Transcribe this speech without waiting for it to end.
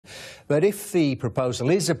But if the proposal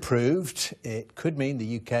is approved, it could mean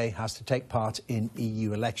the UK has to take part in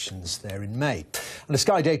EU elections there in May. And a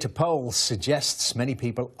Sky Data poll suggests many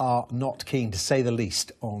people are not keen, to say the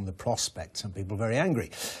least, on the prospect. Some people are very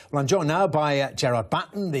angry. Well, I'm joined now by Gerard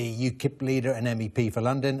Batten, the UKIP leader and MEP for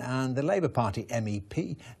London, and the Labour Party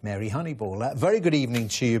MEP, Mary Honeyball. Very good evening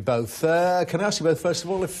to you both. Can I ask you both, first of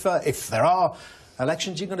all, if there are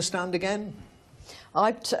elections, you're going to stand again?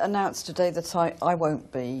 I've announced today that I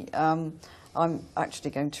won't be. I'm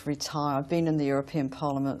actually going to retire. I've been in the European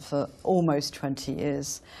Parliament for almost 20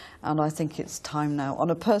 years, and I think it's time now,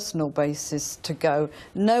 on a personal basis, to go.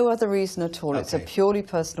 No other reason at all. Okay. It's a purely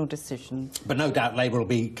personal decision. But no doubt Labour will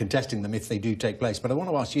be contesting them if they do take place. But I want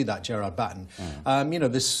to ask you that, Gerard Batten. You know,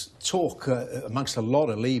 there's talk amongst a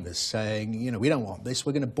lot of Leavers saying, you know, we don't want this,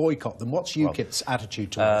 we're going to boycott them. What's UKIP's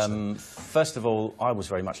attitude towards them? First of all, I was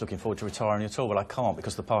very much looking forward to retiring at all, but I can't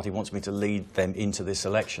because the party wants me to lead them into this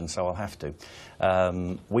election, so I'll have to.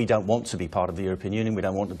 We don't want to be part of the European Union, we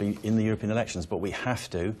don't want to be in the European elections, but we have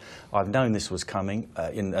to. I've known this was coming,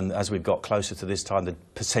 and as we've got closer to this time, the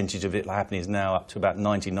percentage of it happening is now up to about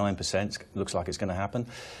 99%. Looks like it's going to happen.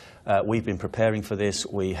 We've been preparing for this.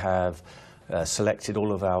 We have selected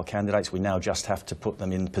all of our candidates. We now just have to put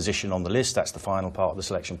them in position on the list. That's the final part of the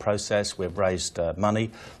selection process. We've raised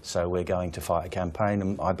money, so we're going to fight a campaign,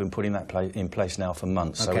 and I've been putting that in place now for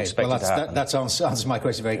months. Okay, so expect well, it to happen. That answers my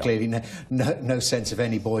question very clearly. No sense of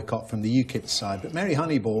any boycott from the UKIP side. But Mary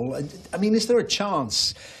Honeyball, I mean, is there a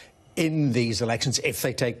chance in these elections, if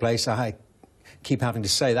they take place, I keep having to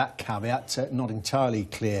say that caveat, not entirely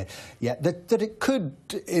clear yet, that it could,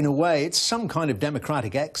 in a way, it's some kind of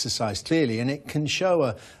democratic exercise, clearly, and it can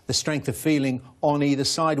show the strength of feeling on either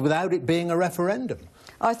side without it being a referendum?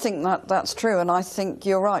 I think that's true, and I think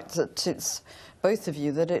you're right that it's, both of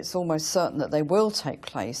you, that it's almost certain that they will take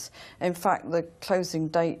place. In fact, the closing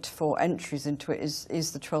date for entries into it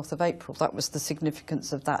is the 12th of April. That was the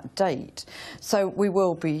significance of that date. So we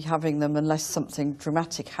will be having them unless something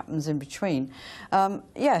dramatic happens in between.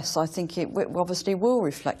 Yes, I think it obviously will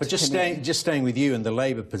reflect. But just staying with you and the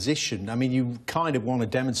Labour position, I mean, you kind of want to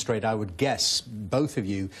demonstrate, I would guess, both of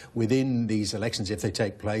you, within these elections, if they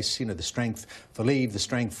take place, you know, the strength for Leave, the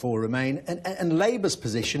strength for Remain, and Labour's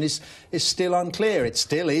position is still unclear. It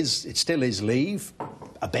still is Leave,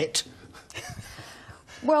 a bit.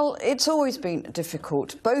 Well, it's always been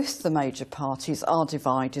difficult. Both the major parties are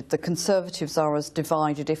divided. The Conservatives are as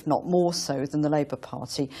divided, if not more so, than the Labour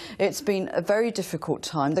Party. It's been a very difficult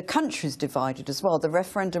time. The country's divided as well. The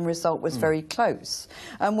referendum result was very close.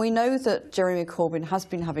 And we know that Jeremy Corbyn has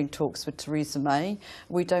been having talks with Theresa May.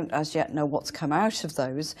 We don't as yet know what's come out of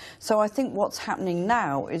those. So I think what's happening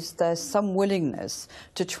now is there's some willingness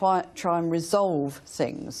to try and resolve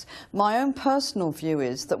things. My own personal view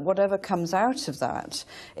is that whatever comes out of that,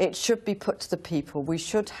 it should be put to the people. We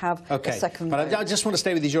should have a second vote. But I just want to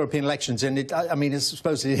stay with these European elections, and I mean, I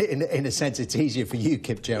suppose in a sense it's easier for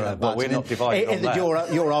UKIP, Gerard. Well, we're not divided on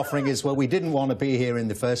that. Your offering is, well, we didn't want to be here in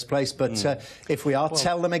the first place, but if we are,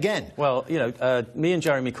 tell them again. Well, you know, me and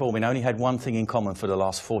Jeremy Corbyn only had one thing in common for the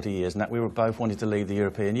last 40 years, and that we were both wanted to leave the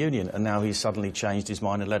European Union, and now he's suddenly changed his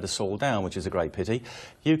mind and let us all down, which is a great pity.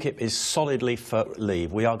 UKIP is solidly for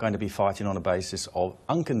Leave. We are going to be fighting on a basis of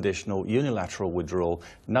unconditional, unilateral withdrawal,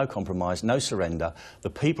 no compromise, no surrender. The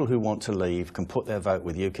people who want to leave can put their vote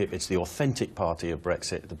with UKIP. It's the authentic party of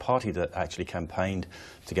Brexit, the party that actually campaigned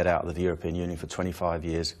to get out of the European Union for 25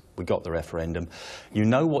 years. We got the referendum. You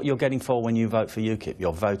know what you're getting for when you vote for UKIP.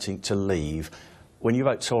 You're voting to leave. When you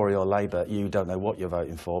vote Tory or Labour, you don't know what you're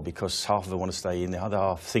voting for because half of them want to stay in, the other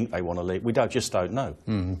half think they want to leave. We just don't know.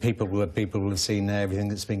 People will have seen everything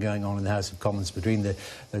that's been going on in the House of Commons between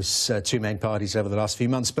those two main parties over the last few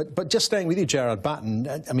months. But just staying with you, Gerard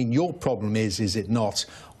Batten, I mean, your problem is it not,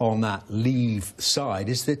 on that Leave side,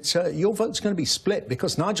 is that your vote's going to be split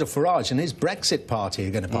because Nigel Farage and his Brexit party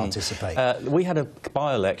are going to participate. We had a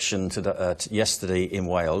by-election yesterday in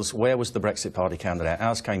Wales. Where was the Brexit party candidate?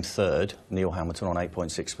 Ours came third, Neil Hamilton, on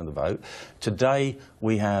 8.6% of the vote. Today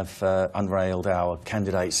we have unveiled our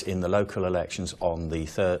candidates in the local elections on the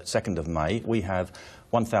 2nd of May. We have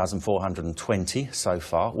 1,420 so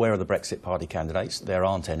far. Where are the Brexit party candidates? There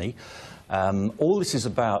aren't any. All this is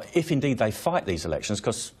about, if indeed they fight these elections,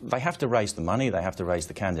 because they have to raise the money, they have to raise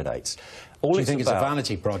the candidates. Do you think it's a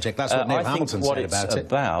vanity project? That's what Neil Hamilton said about it. What it's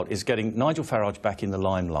about is getting Nigel Farage back in the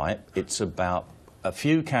limelight. It's about a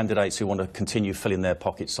few candidates who want to continue filling their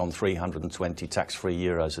pockets on 320 tax-free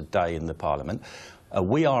euros a day in the Parliament.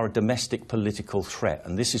 We are a domestic political threat,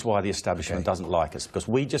 and this is why the establishment doesn't like us, because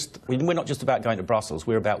we're not just about going to Brussels,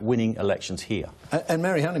 we're about winning elections here. And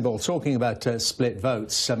Mary Honeyball, talking about split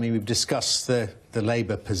votes, I mean, we've discussed the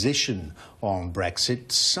Labour position on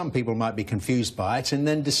Brexit. Some people might be confused by it and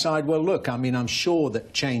then decide, well, look, I mean, I'm sure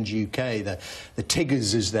that Change UK, the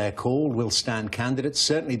Tiggers as they're called, will stand candidates,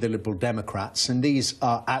 certainly the Liberal Democrats, and these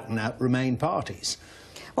are out-and-out Remain parties.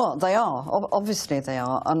 Well, they are. Obviously they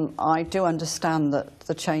are. And I do understand that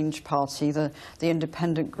the Change Party, the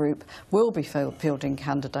independent group, will be fielding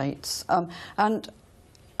candidates. And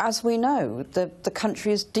as we know, the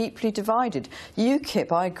country is deeply divided.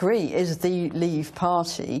 UKIP, I agree, is the Leave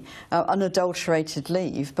party, unadulterated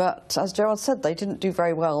Leave, but as Gerard said, they didn't do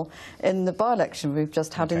very well in the by-election we've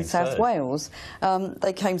just had in South Wales.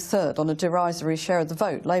 They came third on a derisory share of the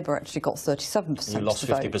vote. Labour actually got 37%. You lost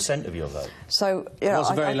 50% of your vote. So, yeah, it was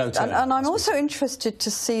a very low turnout. And I'm also interested to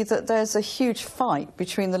see that there's a huge fight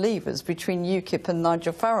between the Leavers, between UKIP and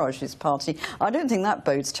Nigel Farage's party. I don't think that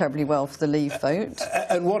bodes terribly well for the Leave vote.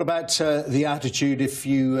 And what about the attitude if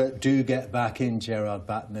you do get back in, Gerard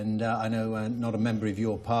Batten? And I know not a member of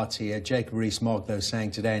your party, Jacob Rees-Mogg, though,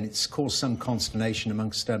 saying today, and it's caused some consternation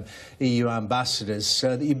amongst EU ambassadors,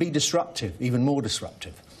 that you'd be disruptive, even more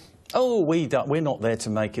disruptive. Oh, we're not there to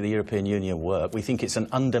make the European Union work. We think it's an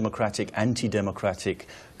undemocratic, anti-democratic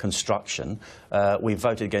construction. We've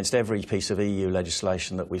voted against every piece of EU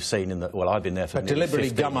legislation that we've seen in the... Well, I've been there for but deliberately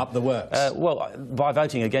 15. gum up the works. Well, by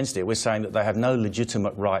voting against it, we're saying that they have no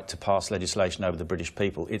legitimate right to pass legislation over the British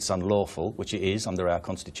people. It's unlawful, which it is under our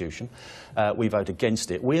constitution. We vote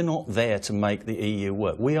against it. We're not there to make the EU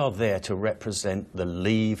work. We are there to represent the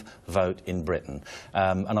Leave vote in Britain.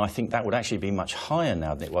 And I think that would actually be much higher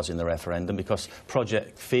now than it was in the referendum, because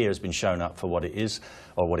Project Fear has been shown up for what it is,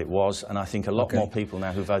 or what it was, and I think a lot more people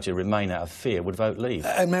now who voted Remain out of fear would vote Leave.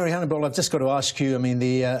 Mary Honeyball, I've just got to ask you, I mean,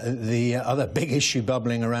 the other big issue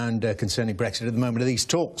bubbling around concerning Brexit at the moment are these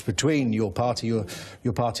talks between your party,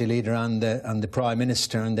 your party leader and the Prime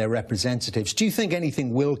Minister and their representatives. Do you think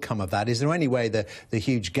anything will come of that? Is there any way that the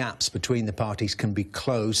huge gaps between the parties can be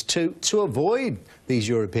closed to avoid these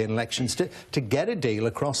European elections, to get a deal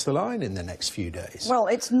across the line in the next few days? Well,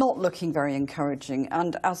 it's not looking very encouraging,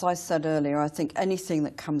 and as I said earlier, I think anything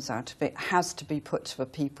that comes out of it has to be put to a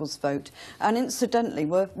people's vote. And incidentally,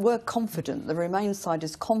 we're confident, the Remain side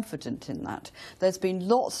is confident in that. There's been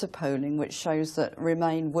lots of polling which shows that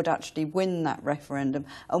Remain would actually win that referendum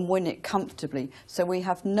and win it comfortably. So we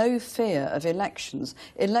have no fear of elections.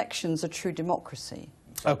 Elections are true democracy.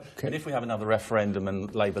 Okay. But if we have another referendum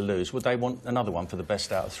and Labour lose, would they want another one for the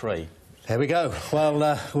best out of three? There we go.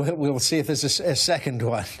 Well, we'll see if there's a second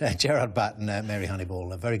one. Gerard Batten, Mary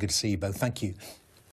Honeyball, very good to see you both. Thank you.